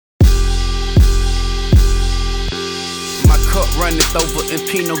runneth over in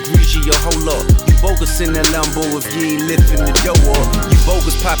Pinot Grigio, hold up. You bogus in that Lambo if you ain't lifting the dough up. You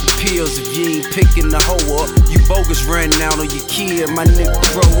bogus popping pills if you ain't picking the hoe up. You bogus running out on your kid, my nigga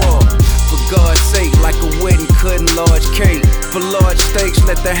grow up. For God's sake, like a wedding cutting large cake. For large stakes,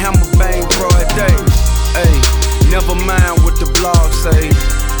 let the hammer bang broad day. Ay, never mind what the blog say.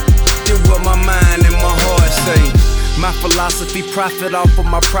 Did what my mind and my heart say. My philosophy, profit off of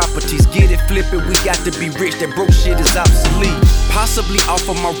my properties. Get it, flip it, we got to be rich. That broke shit is obsolete. Possibly off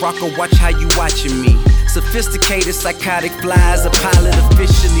of my rocker, watch how you watching me. Sophisticated, psychotic flies, a pilot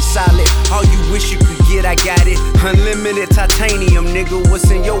officially solid. All you wish you could get, I got it. Unlimited titanium, nigga,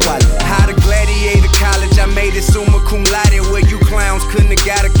 what's in your wallet? How to gladiator college, I made it summa cum laude. Where you clowns couldn't have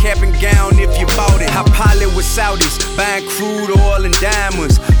got a cap and gown if you bought it. I pilot with Saudis, buying crude oil and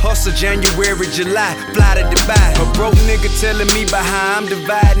diamonds. Hustle January, July, fly to Dubai. A broke nigga telling me about how I'm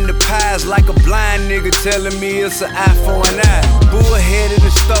dividing the pies. Like a blind nigga telling me it's an eye for an eye. Bullheaded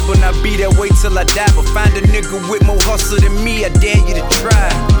and stubborn, I be that way till I die. But find a nigga with more hustle than me, I dare you to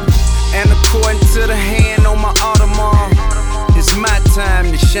try. And according to the hand on my Audemars, it's my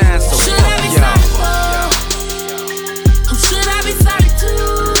time to shine, so should fuck I be y'all. sorry for? Who should I be sorry to?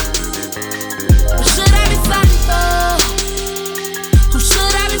 What should I be sorry for? Who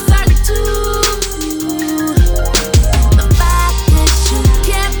should I be sorry to? The fact that you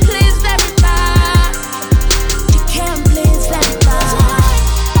can't please everybody. You can't please everybody.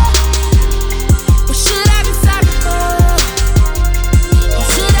 What should I be sorry for? Who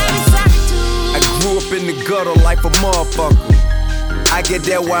should I be sorry to? I grew up in the gutter like a motherfucker. I get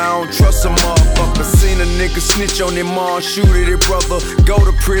that why I don't trust a motherfucker. Seen a nigga snitch on their mom, shoot at their brother. Go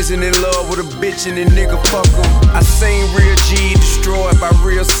to prison in love with a bitch and then nigga fuck 'em. I seen real G destroyed by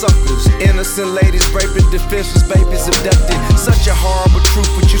real suckers. Innocent ladies raping, defenseless babies abducted. Such a horrible truth,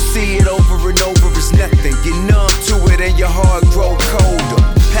 but you see it over and over, it's nothing. Get numb to it and your heart grow colder.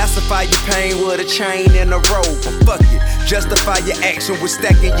 Pacify your pain with a chain and a rope. Fuck it, justify your action with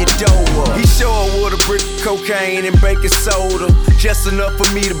stacking your dough up. He show up with a brick of cocaine and baking soda, just enough for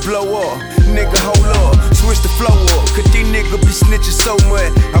me to blow up. Nigga, hold up, switch the flow up. Cause these niggas be snitching so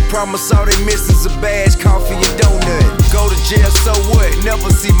much. I promise all they miss is a badge, coffee, and donut. Go to jail, so what? Never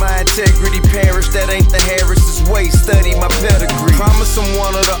see my integrity perish. That ain't the Harris's way. Study my pedigree. Promise I'm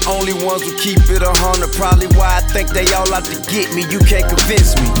one of the only ones who keep it 100. Probably why I think they all out to get me. You can't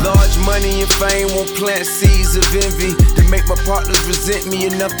convince me. Large money and fame won't plant seeds of envy to make my partners resent me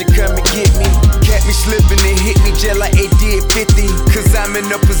enough to come and get me. Catch me slipping and hit me just like they did 50. Cause I'm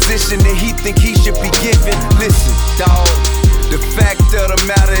in a position that he think he should be given. Listen, dawg, the fact of the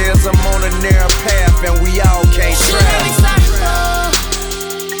matter is I'm on a narrow path and we all can't Should I be sorry for?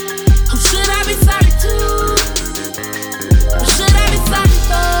 Who should I be sorry to? What should I be sorry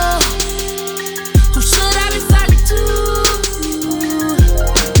for? Who should I be sorry to?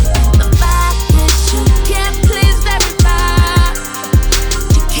 The fact that you can't please everybody.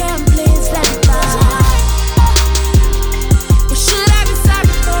 You can't please everybody. What should I be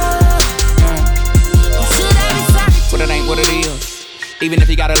sorry for? Who should I be sorry to? But it ain't what it is, even if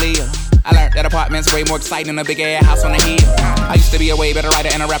you gotta live. I learned that apartment's way more exciting than a big ass house on the hill. I used to be a way better writer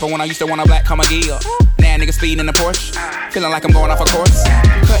and a rapper when I used to want a black comma gill. Now niggas speeding in the Porsche, feeling like I'm going off a course.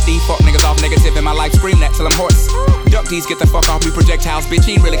 Cut these fuck niggas off negative in my life, scream that till I'm hoarse. Duck these, get the fuck off me projectiles, bitch,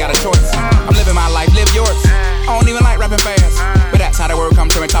 you ain't really got a choice. I'm living my life, live yours. I don't even like rapping fast, but that's how the word come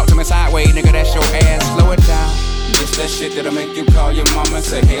to me, talk to me sideways, nigga, that's your ass, slow it down. It's that shit that'll make you call your mama and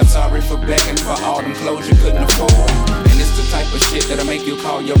say, hey, I'm sorry for begging for all them clothes you couldn't afford. And it's the type of shit that'll make you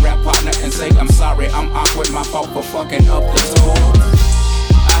call your rap partner and say, I'm sorry, I'm awkward, my fault for fucking up the tours.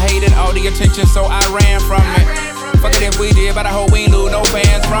 I hated all the attention, so I ran from it. Fuck it if we did, but I hope we ain't lose no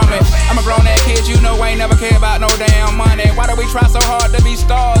fans from it. I'm a grown ass kid, you know I ain't never care about no damn money. Why do we try so hard to be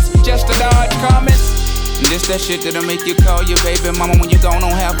stars, just to dodge comments? And this that shit that'll make you call your baby mama when you don't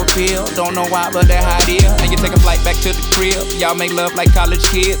have a pill. Don't know why, but that how it is. And you take a flight back to the crib. Y'all make love like college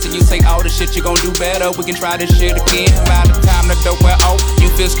kids. And you say all the shit you gon' do better. We can try this shit again. By the time the dope wear off,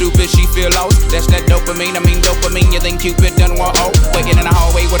 you feel stupid, she feel lost. That's that dopamine, I mean dopamine. You think Cupid done want off. Waiting in the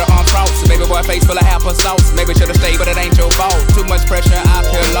hallway with her arm crossed. Baby boy face full of applesauce. Maybe should've stayed, but it ain't your fault. Too much pressure, I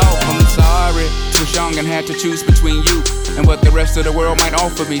feel low. I'm sorry. Was young and had to choose between you and what the rest of the world might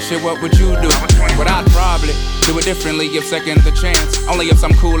offer me. Shit, what would you do? But I'd probably do it differently, give seconds a chance. Only if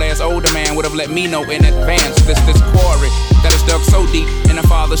some cool ass older man would've let me know in advance. This quarry that is dug so deep in a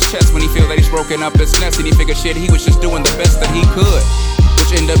father's chest when he feel that he's broken up his nest. And he figured shit, he was just doing the best that he could,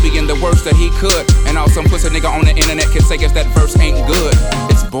 which ended up being the worst that he could. And all some pussy nigga on the internet can say if that verse ain't good.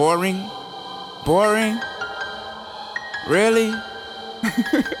 It's boring, boring, really?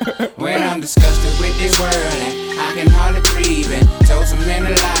 When I'm disgusted with this world and I can hardly breathe and told so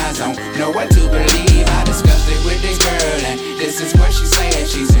many lies, don't know what to believe. I disgusted with this girl and this is what she said.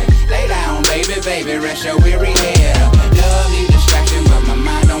 She said, lay down, baby, baby, rest your weary head. Lovely distraction, but my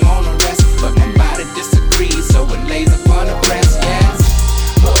mind don't wanna rest. But my body disagrees, so it lays upon the breast, yes.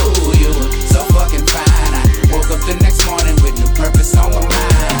 Ooh, you were so fucking fine. I woke up the next morning with new purpose on my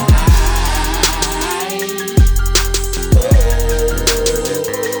mind.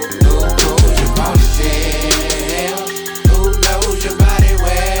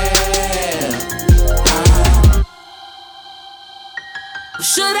 Who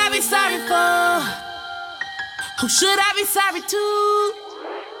should I be sorry for? Who should I be sorry to?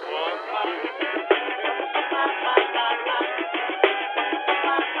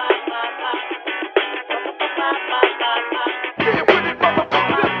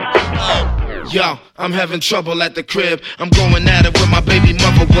 Yo, I'm having trouble at the crib. I'm going at it with my baby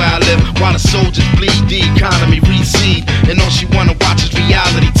mother where I live. While the soldiers bleed, the economy recede, and all she wanna watch is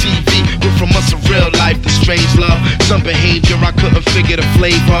reality TV. We're from us a real life, the strange love. Some behavior I couldn't figure the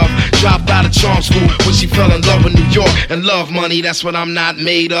flavor of. Dropped out of charm school when she fell in love with New York. And love money, that's what I'm not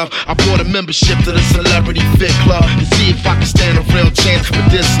made of. I bought a membership to the Celebrity Fit Club to see if I could stand a real chance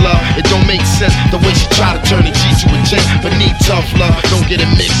with this love. It don't make sense the way she try to turn a G to a gent, but need tough love, don't get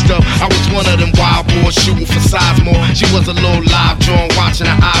it mixed up. I was one of them wild boys shooting for size more. She was a little live drawn, watching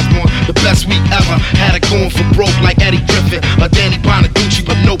her eyes more. The best week ever, had her going for broke like Eddie Griffin or Danny Bonaducci,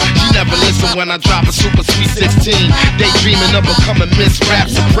 but nope, she never listened when I drop a super sweet 16. Daydreaming of becoming Miss Rap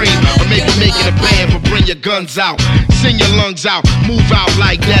Supreme, or maybe making a band, but bring your guns out, sing your lungs out, move out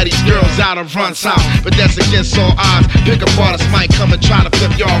like daddy's girls out of Run's house. But that's against all odds. Pick up artists might come and try to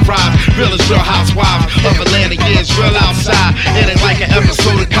flip y'all rides. Real is real housewives of Atlanta, yeah, it's real outside. It ain't like an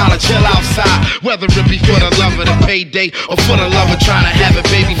episode of College Hill outside. Whether it be for the love of the payday or for the love of trying to have a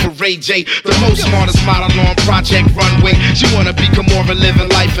baby for Ray J. The most smartest model on Project Runway. She wanna become more of a living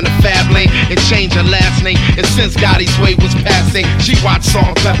life in a fab lane and change her last name. And since Gotti's way was passing, she watched Salt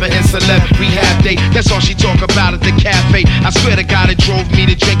and Pepper and Celeb Rehab Day. That's all she talk about at the cafe. I swear to God it drove me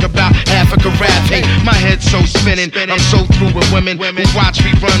to drink about half a carafe. My head's so spinning, I'm so through with women who watch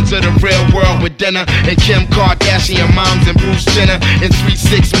reruns of The Real World with Dinner and Kim Kardashian moms and Bruce Jenner and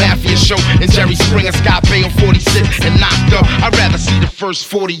 3-6 Mafia Show and Jerry Springer, Scott Baio 46 and knocked up. I'd rather see the first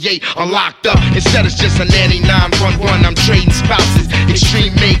 48 unlocked up. Instead it's just a nanny 911. I'm trading spouses,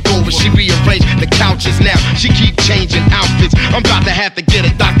 extreme makeover. She rearranged the couches now. She keep changing outfits. I'm about to have to get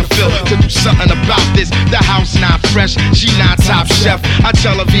a Dr. Phil to do something about this. The house not fresh, she not top chef. I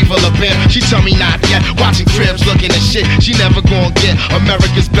tell her Viva La Bam, she tell me not yet. Watching cribs looking at shit, she never gonna get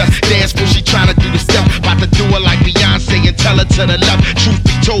America's best dance school. She tryna do the step, about to do it like Beyonce and tell her to the left. Truth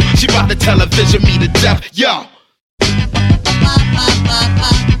be told, she about to television me to death. Yo.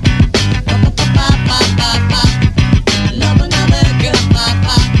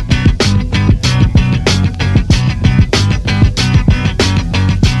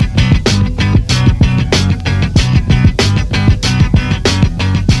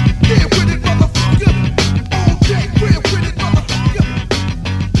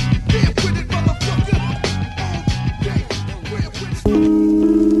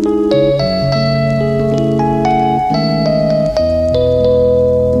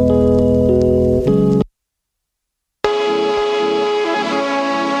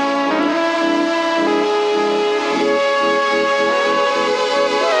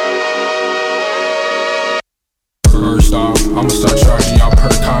 I'ma start charging y'all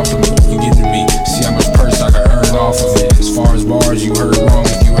per compliment you give to me. See how much purse I can earn off of it. As far as bars, you heard wrong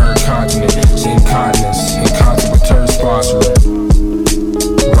if you heard continent. It's incontinence, incontinent with turd sponsoring.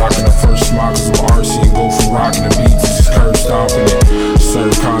 Rocking the first smokers with RC and go for rocking the beats. Just curb stomping it.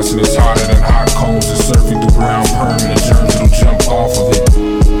 Serve consonants hotter than hot combs and surfing through brown permanent germs that'll jump off of it.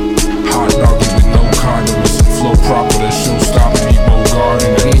 Hot doggy with no condiments. Flow proper, that show stopping me, Bogart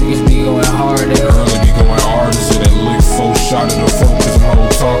and it. Niggas be going hard and early be going artists and then lick full shot of the focus and whole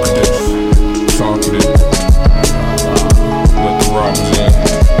talkative. Talkative. Let the robbers in.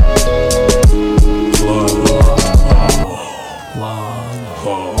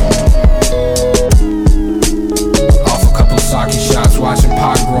 Off a couple of sake shots, watching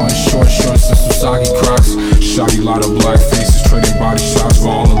Pac growing shorts and some sake crocs. Shotty lot of black faces, trading body shots for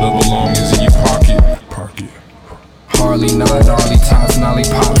all of the belongings in your pocket. Harley, non-gnarly tops, nolly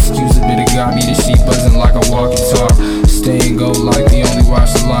pops. Use a bit of gobby, the sheep buzzing like a walkie-talk. Stay and go like the only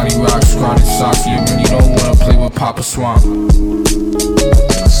watch the Lottie rock. Scrawny socks, you really don't wanna play with Papa Swamp.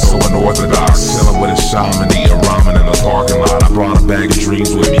 So unorthodox, chillin' with a shaman, eating ramen in the parking lot. I brought a bag of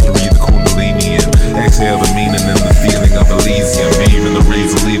dreams with me, breathe the kundalini and exhale the meaning and the feeling of Elysium. Even the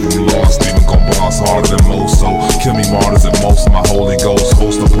reason leaving me lost, even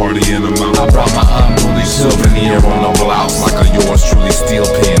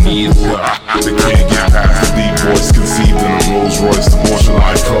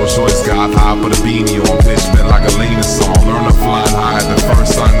put a beanie on, bitch, been like a leaning song. Learn to fly high at the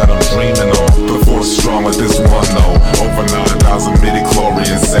first sign that I'm dreaming on. The force strong with this one though. Over 9,000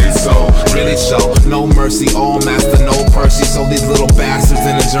 midi-chlorians say so. Really show no mercy, all master, no Percy. So these little bastards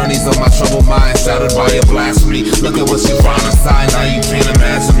in the journeys of my troubled mind, shattered by your blasphemy. Look at what you find inside, now you can't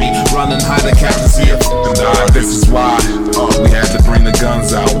imagine me running high to captain's here and die. This is why we had to bring the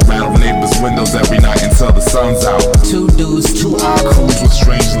guns out, rattle neighbors' windows every night until the sun's out. 2 dudes, 2 Our crews with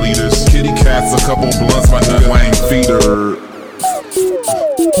strange leaders, kitty cats, a couple blunts, my nut wang feeder.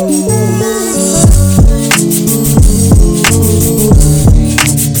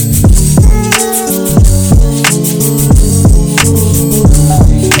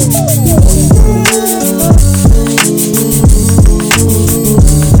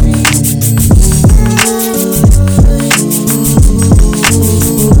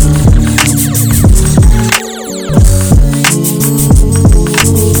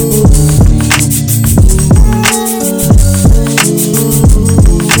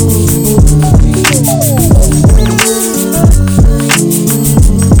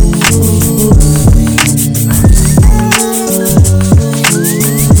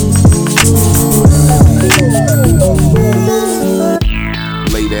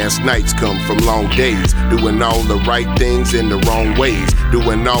 Nights come from long days, doing all the right things in the wrong ways,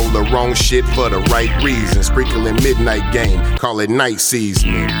 doing all the wrong shit for the right reasons, sprinkling midnight game, call it night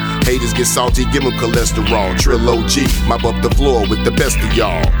seasoning. Haters get salty, give them cholesterol. Trill OG, mop up the floor with the best of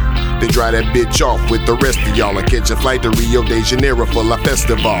y'all. Then dry that bitch off with the rest of y'all and catch a flight to Rio de Janeiro for La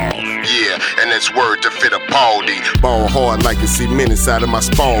Festival. Yeah, and it's word to fit a Baldy. Ball hard like a cement inside of my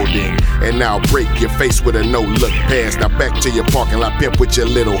Spalding. And now break your face with a no-look pass. Now back to your parking lot pimp with your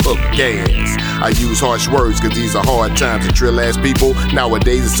little hook gas. I use harsh words cause these are hard times. And trill ass people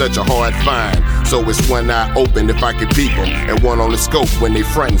nowadays is such a hard find. So it's one eye open if I can peep them, and one on the scope when they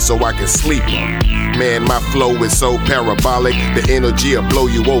frontin' so I can sleep them. Man, my flow is so parabolic, the energy will blow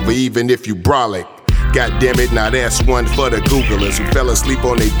you over even if you brolic. God damn it, now that's one for the Googlers who fell asleep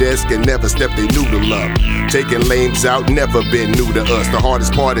on their desk and never stepped their noodle up. Taking lames out, never been new to us. The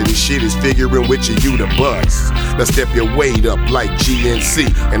hardest part of this shit is figuring which of you the bust. Now step your weight up like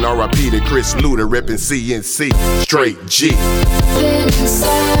GNC, and RIP to Chris Luda reppin' CNC. Straight G. Been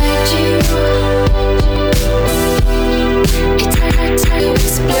inside you. It's hard to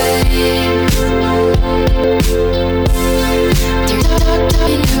explain. There's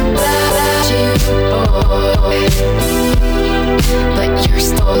nothing about you, boy, but you're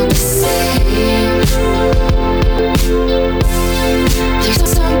still the same. There's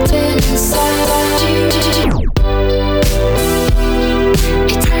something inside you.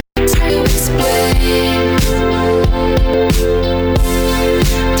 It's hard to explain.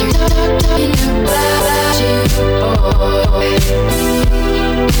 There's nothing about you, boy,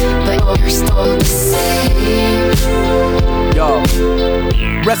 but you're still the same. Yo,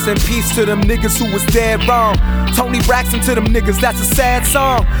 rest in peace to them niggas who was dead wrong. Tony Braxton to them niggas, that's a sad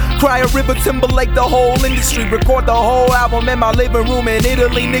song. Cry a River, Timberlake, the whole industry. Record the whole album in my living room in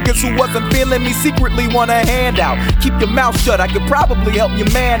Italy. Niggas who wasn't feeling me secretly want a handout. Keep your mouth shut, I could probably help your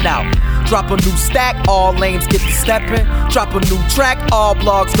man out. Drop a new stack, all lanes get to steppin'. Drop a new track, all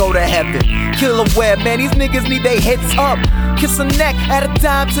blogs go to heaven. Killer Web, man, these niggas need they hits up. Kiss her neck, add a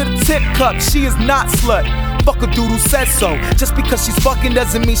dime to the tip cup. She is not slut. Fuck a dude who says so. Just because she's fucking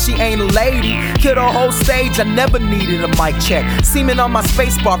doesn't mean she ain't a lady. Kill the whole stage, I never needed a mic check. Semen on my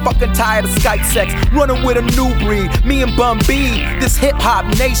spacebar, fucking tired of Skype sex. Running with a new breed, me and Bun B. This hip-hop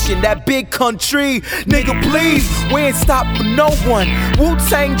nation, that big country. Nigga, please, we ain't stop for no one.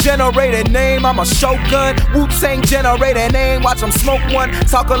 Wu-Tang generated name, I'm a shogun. Wu-Tang generated name, watch them smoke one.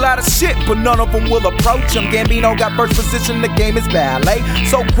 Talk a lot of shit, but none of them will approach him. Gambino got first position, the game is ballet.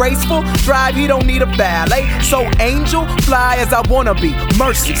 So graceful, drive, he don't need a valet. So angel, fly as I wanna be.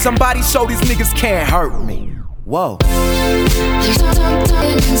 Mercy, somebody show these niggas can't hurt me. Whoa. There's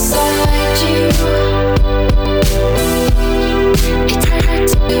something inside you. It's hard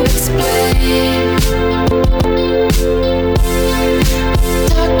to explain.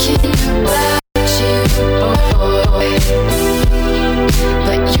 Talking about you, boy,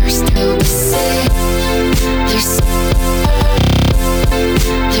 but you're still the same. There's something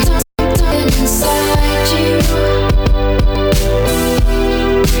inside you.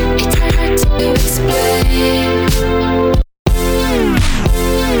 It's hard to explain.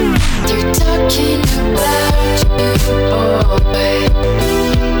 They're talking about you, boy.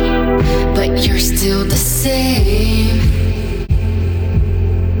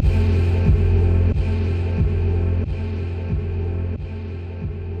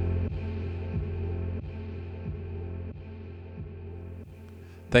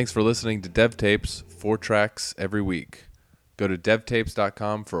 Thanks for listening to Devtapes, 4 tracks every week. Go to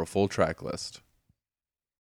devtapes.com for a full track list.